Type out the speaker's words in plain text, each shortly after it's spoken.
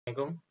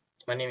Assalamualaikum.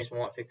 My name is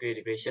Mohd Fiqqrie,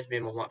 the gracious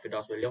bin Mohd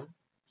Firdaus William.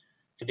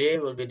 Today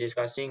we'll be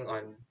discussing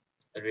on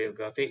a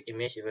radiographic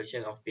image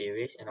evaluation of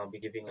PAVs, and I'll be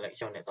giving a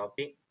lecture on that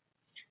topic.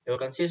 It will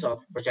consist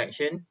of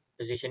projection,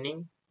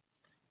 positioning,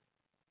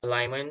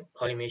 alignment,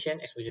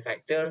 collimation, exposure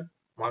factor,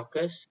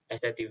 markers,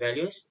 aesthetic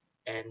values,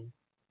 and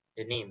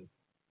the name.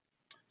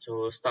 So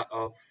we'll start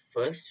off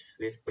first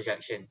with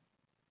projection.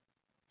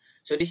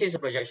 So this is a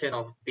projection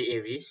of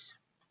PAVs.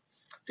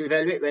 To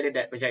evaluate whether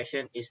that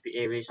projection is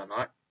PAVs or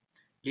not,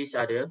 these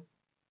are the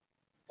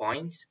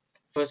points.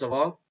 First of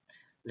all,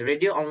 the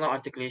radial ulnar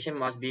articulation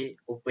must be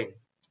open,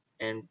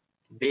 and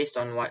based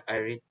on what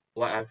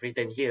I've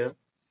written here,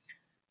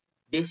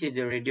 this is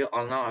the radial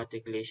ulnar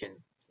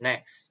articulation.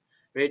 Next,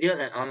 radial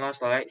and ulnar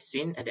styloid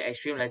seen at the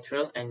extreme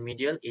lateral and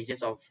medial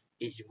edges of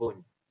each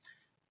bone.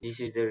 This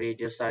is the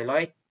radial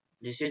styloid.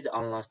 This is the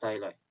ulnar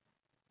styloid.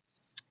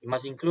 You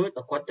must include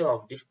a quarter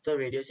of distal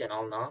radius and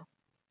ulnar,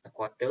 a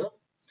quarter,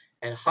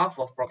 and half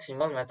of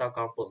proximal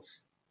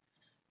metacarpals.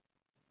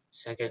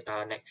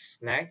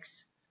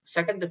 Next.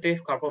 Second to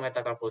fifth carpal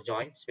metacarpal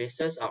joint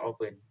spaces are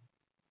open.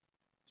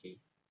 Okay.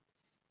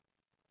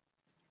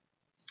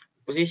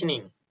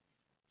 Positioning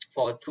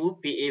for a true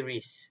PA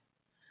wrist.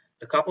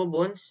 The carpal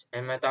bones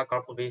and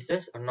metacarpal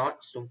bases are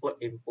not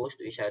superimposed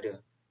to each other.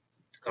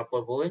 The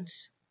carpal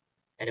bones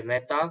and the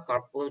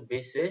metacarpal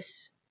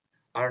bases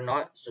are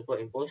not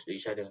superimposed to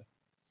each other.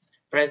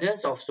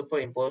 Presence of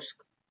superimposed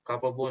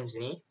carpal bones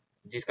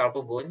these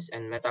carpal bones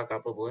and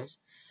metacarpal bones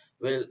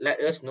will let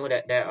us know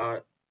that there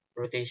are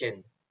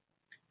rotation.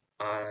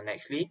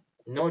 Nextly,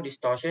 no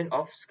distortion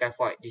of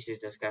scaphoid. This is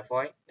the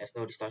scaphoid. There's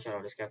no distortion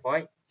of the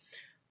scaphoid.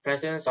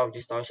 Presence of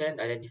distortion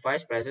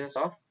identifies presence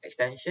of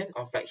extension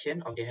or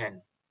flexion of the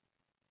hand.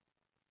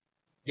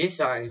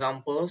 These are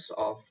examples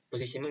of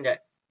positioning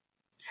that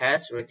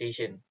has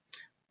rotation.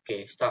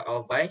 Okay, start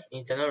off by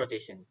internal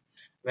rotation.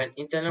 When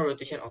internal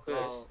rotation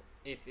occurs, Now,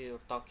 if you're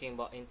talking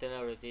about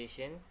internal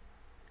rotation,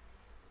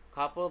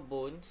 carpal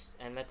bones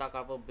and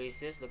metacarpal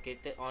bases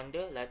located on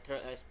the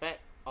lateral aspect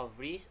of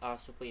wrist are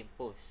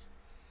superimposed.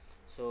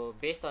 So,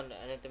 based on the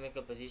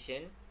anatomical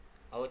position,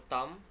 our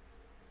thumb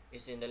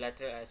is in the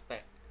lateral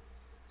aspect.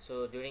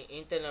 So, during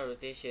internal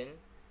rotation,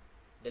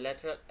 the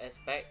lateral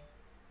aspect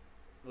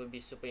will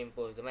be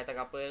superimposed. The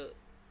metacarpal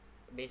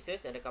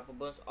bases and the carpal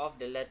bones of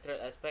the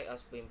lateral aspect are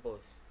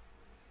superimposed.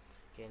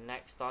 Okay,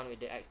 next on with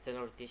the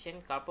external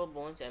rotation, carpal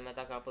bones and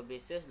metacarpal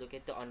bases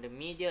located on the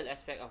medial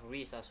aspect of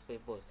wrist are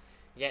superimposed.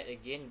 Yet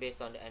again,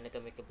 based on the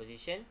anatomical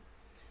position,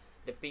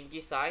 the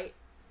pinky side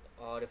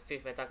or the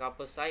fifth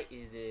metacarpal side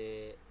is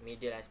the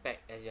medial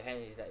aspect, as your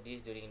hand is like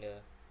this during the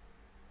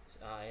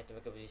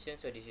anatomical position.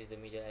 So this is the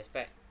medial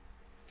aspect.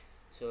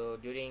 So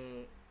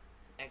during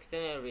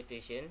external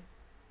rotation,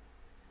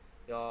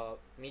 your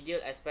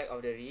medial aspect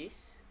of the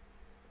wrist,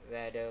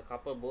 where the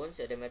carpal bones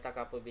and the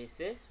metacarpal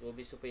bases will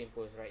be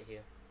superimposed right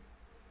here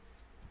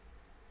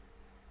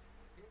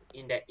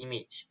in that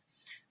image.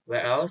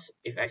 Whereas,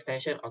 if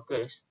extension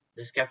occurs,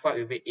 the scaphoid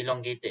will be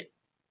elongated.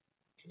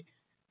 Okay.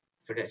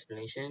 Further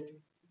explanation.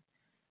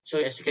 So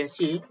as you can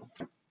see,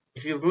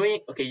 if you're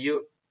viewing,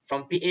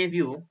 from PA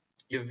view,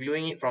 you're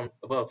viewing it from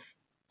above.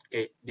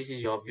 Okay, this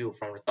is your view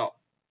from the top.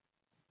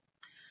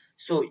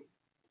 So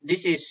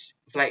this is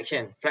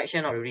flexion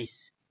of the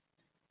wrist.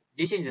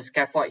 This is the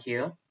scaphoid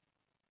here.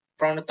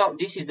 From the top,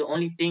 this is the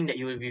only thing that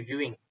you will be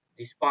viewing.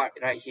 This part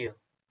right here,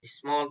 this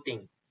small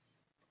thing.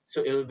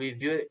 So it will be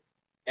viewed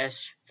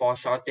as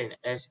foreshortened.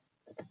 As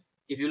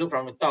if you look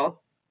from the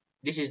top,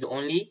 this is the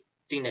only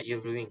thing that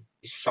you're viewing.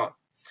 It's short.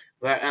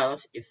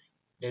 Whereas if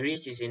the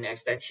wrist is in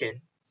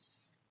extension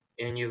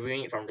and you're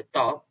viewing it from the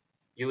top,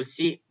 you will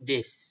see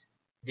this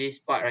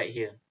part right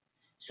here.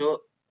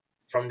 So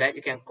from that,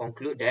 you can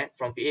conclude that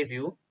from PA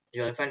view,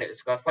 you will find that the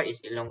scaphoid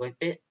is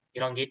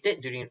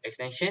elongated during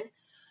extension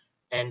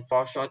and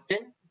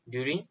foreshortened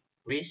during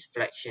wrist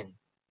flexion.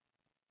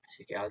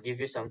 So, okay, I'll give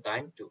you some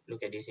time to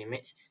look at this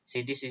image.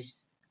 See, this is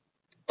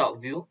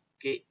top view.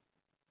 Okay,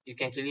 you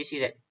can clearly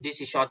see that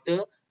this is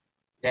shorter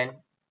than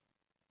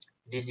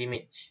this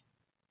image.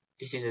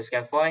 This is a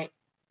scaphoid,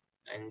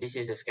 and this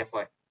is a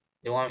scaphoid.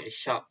 The one with the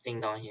sharp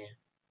thing down here.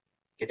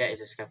 Okay, that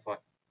is a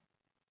scaphoid.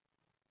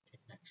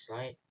 Okay, next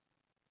slide.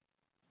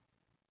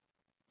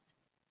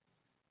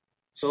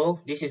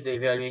 So this is the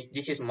evaluation.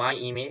 This is my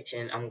image,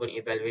 and I'm going to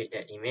evaluate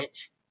that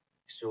image.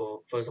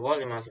 So first of all,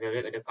 you must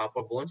evaluate whether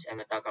carpal bones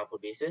and metacarpal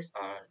bases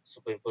are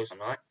superimposed or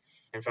not.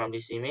 And from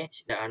this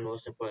image, there are no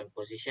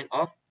superimposition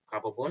of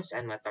carpal bones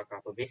and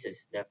metacarpal bases.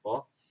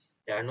 Therefore,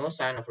 there are no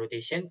sign of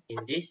rotation in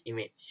this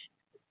image.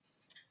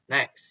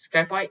 Next,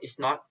 scaphoid is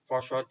not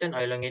foreshortened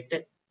or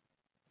elongated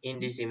in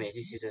this image.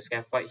 This is a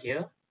scaphoid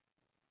here.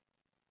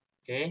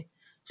 Okay,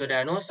 so there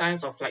are no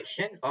signs of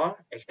flexion or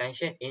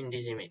extension in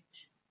this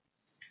image.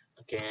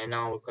 Okay, and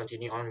now we'll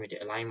continue on with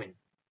the alignment.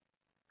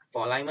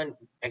 For alignment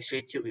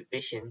X-ray tube with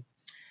patient,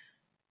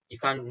 you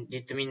can't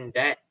determine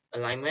that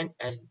alignment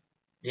as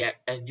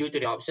due to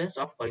the absence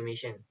of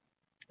collimation.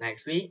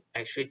 Nextly,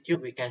 X-ray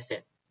tube with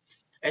cassette.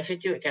 X-ray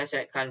tube with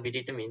cassette can't be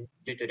determined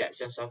due to the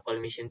absence of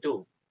collimation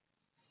too.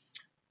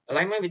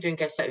 Alignment between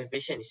cassette with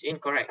patient is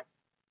incorrect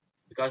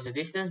because the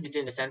distance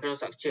between the central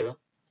structure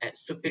at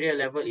superior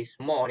level is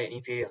more than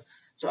inferior.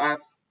 So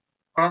I've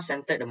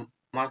cross-centered the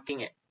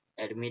marking at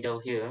the middle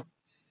here.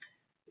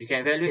 You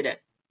can evaluate that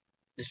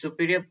the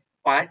superior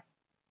part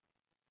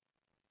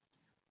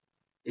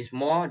is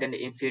more than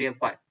the inferior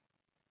part,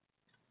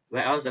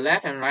 whereas the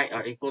left and right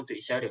are equal to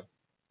each other.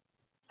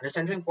 The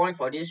centering point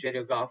for this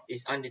radiograph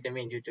is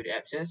undetermined due to the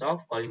absence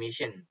of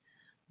collimation,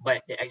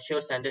 but the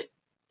actual standard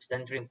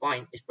centering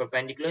point is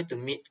perpendicular to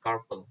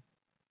mid-carpal.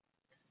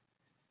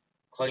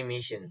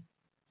 Collimation.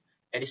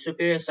 At the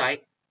superior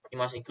side, you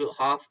must include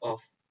half of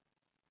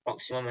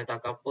proximal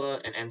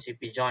metacarpal and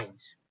MCP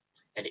joints.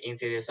 At the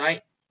inferior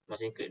side, you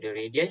must include the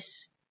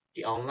radius,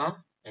 the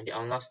ulna, and the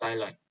ulnar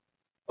styloid.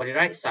 For the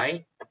right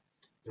side,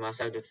 you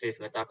must have the fifth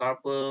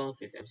metacarpal,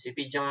 fifth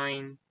MCP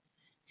joint,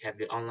 you have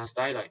the ulnar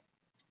styloid.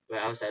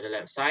 Whereas at the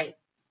left side,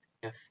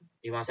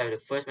 you must have the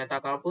first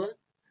metacarpal,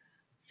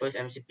 first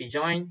MCP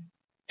joint,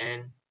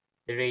 and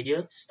the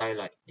radial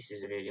styloid. This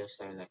is the radial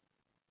styloid.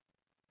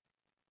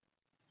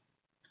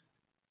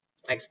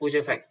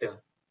 Exposure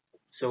factor.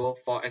 So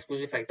for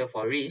exposure factor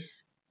for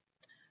RIS,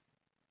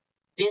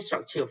 thin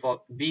structure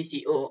for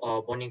BCO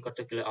or bony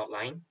cortical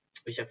outline,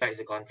 which affects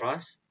the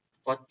contrast.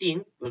 For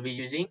thin, we'll be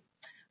using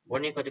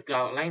bony cortical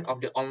outline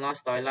of the ulnar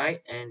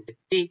styloid, and the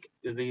thick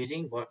will be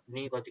using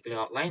bony cortical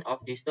outline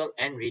of distal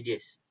and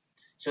radius.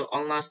 So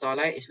ulnar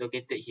styloid is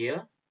located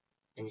here,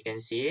 and you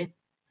can see it.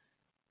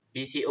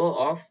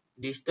 BCO of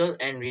distal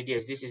and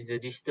radius. This is the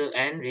distal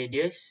and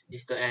radius,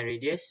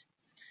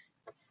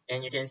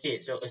 and you can see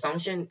it. So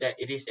assumption that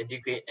it is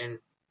adequate and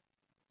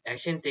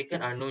action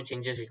taken are no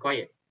changes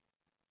required.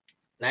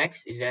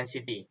 Next is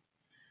density,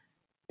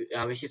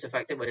 which is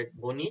affected by the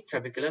bony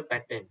trabecular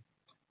pattern.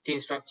 Thin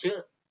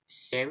structure,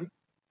 same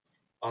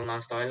ulnar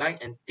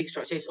styloid, and thick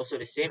structure is also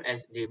the same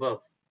as the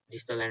above,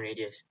 distal and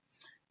radius.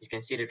 You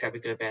can see the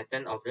trabecular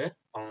pattern of the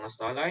ulnar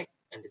styloid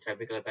and the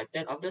trabecular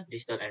pattern of the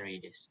distal and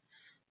radius.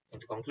 And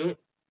to conclude,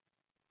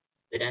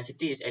 the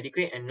density is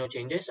adequate and no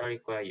changes are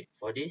required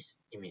for this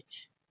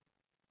image.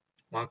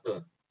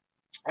 Marker.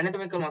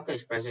 Anatomical marker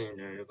is present in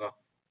the radiograph.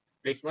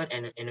 Placement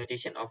and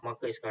annotation of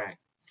marker is correct.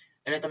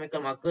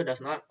 Anatomical marker does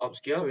not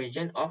obscure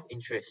region of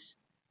interest.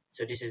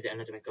 So this is the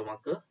anatomical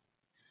marker.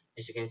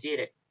 As you can see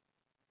that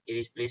it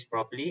is placed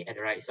properly at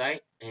the right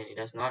side and it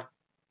does not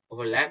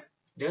overlap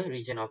the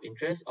region of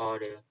interest or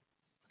the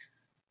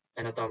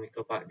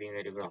anatomical part being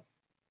radiographed.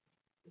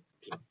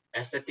 Okay.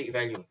 Aesthetic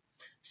value.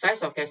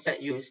 Size of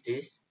cassette used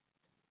is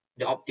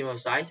the optimal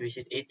size, which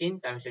is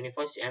 18 times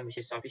 24 cm, which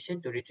is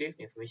sufficient to retrieve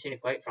information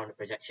required from the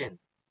projection.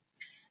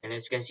 And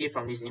as you can see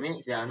from this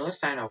image, there are no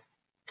sign of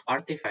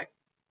artifact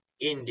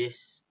in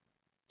this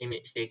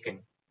image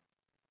taken.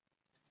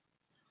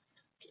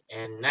 Okay,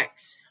 and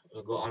next,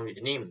 we'll go on with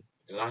the name,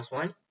 the last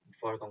one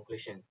before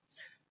conclusion.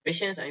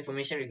 Patients and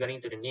information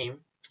regarding to the name,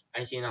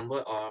 IC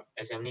number or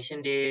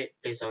examination date,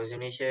 place of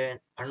examination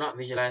are not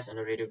visualized on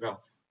the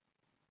radiograph.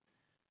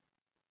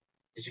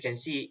 As you can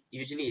see,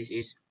 usually it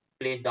is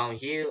placed down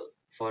here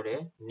for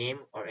the name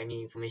or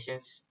any information,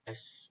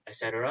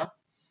 etc.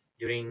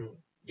 during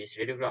this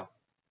radiograph.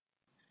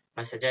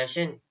 My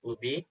suggestion would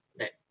be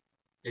that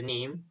the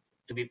name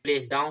to be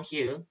placed down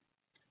here,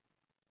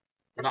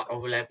 not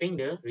overlapping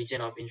the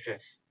region of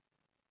interest.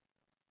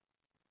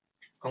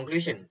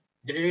 Conclusion.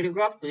 The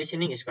radiograph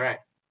positioning is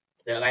correct.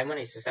 The alignment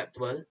is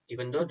acceptable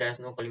even though there is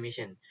no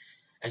collimation.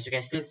 As you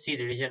can still see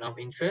the region of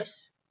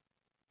interest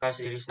because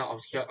it is not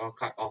obscured or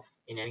cut off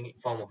in any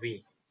form of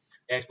way.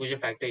 The exposure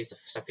factor is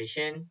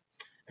sufficient.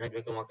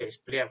 Anatomical marker is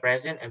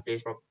present and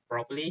placed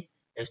properly.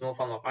 There is no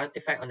form of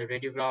artifact on the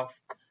radiograph.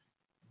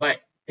 But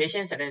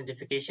patient's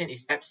identification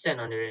is absent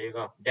on the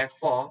radiograph.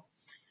 Therefore,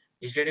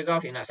 this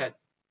radiograph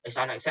is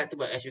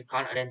unacceptable as you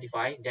can't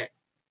identify that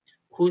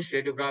whose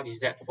radiograph is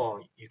that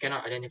for. You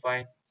cannot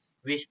identify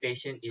which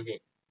patient is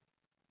it.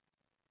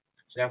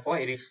 So therefore,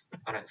 it is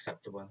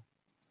unacceptable.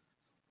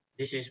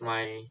 This is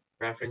my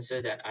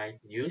references that I've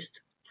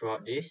used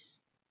throughout this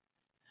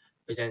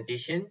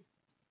presentation.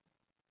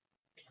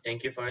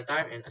 Thank you for your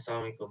time and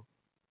Assalamualaikum.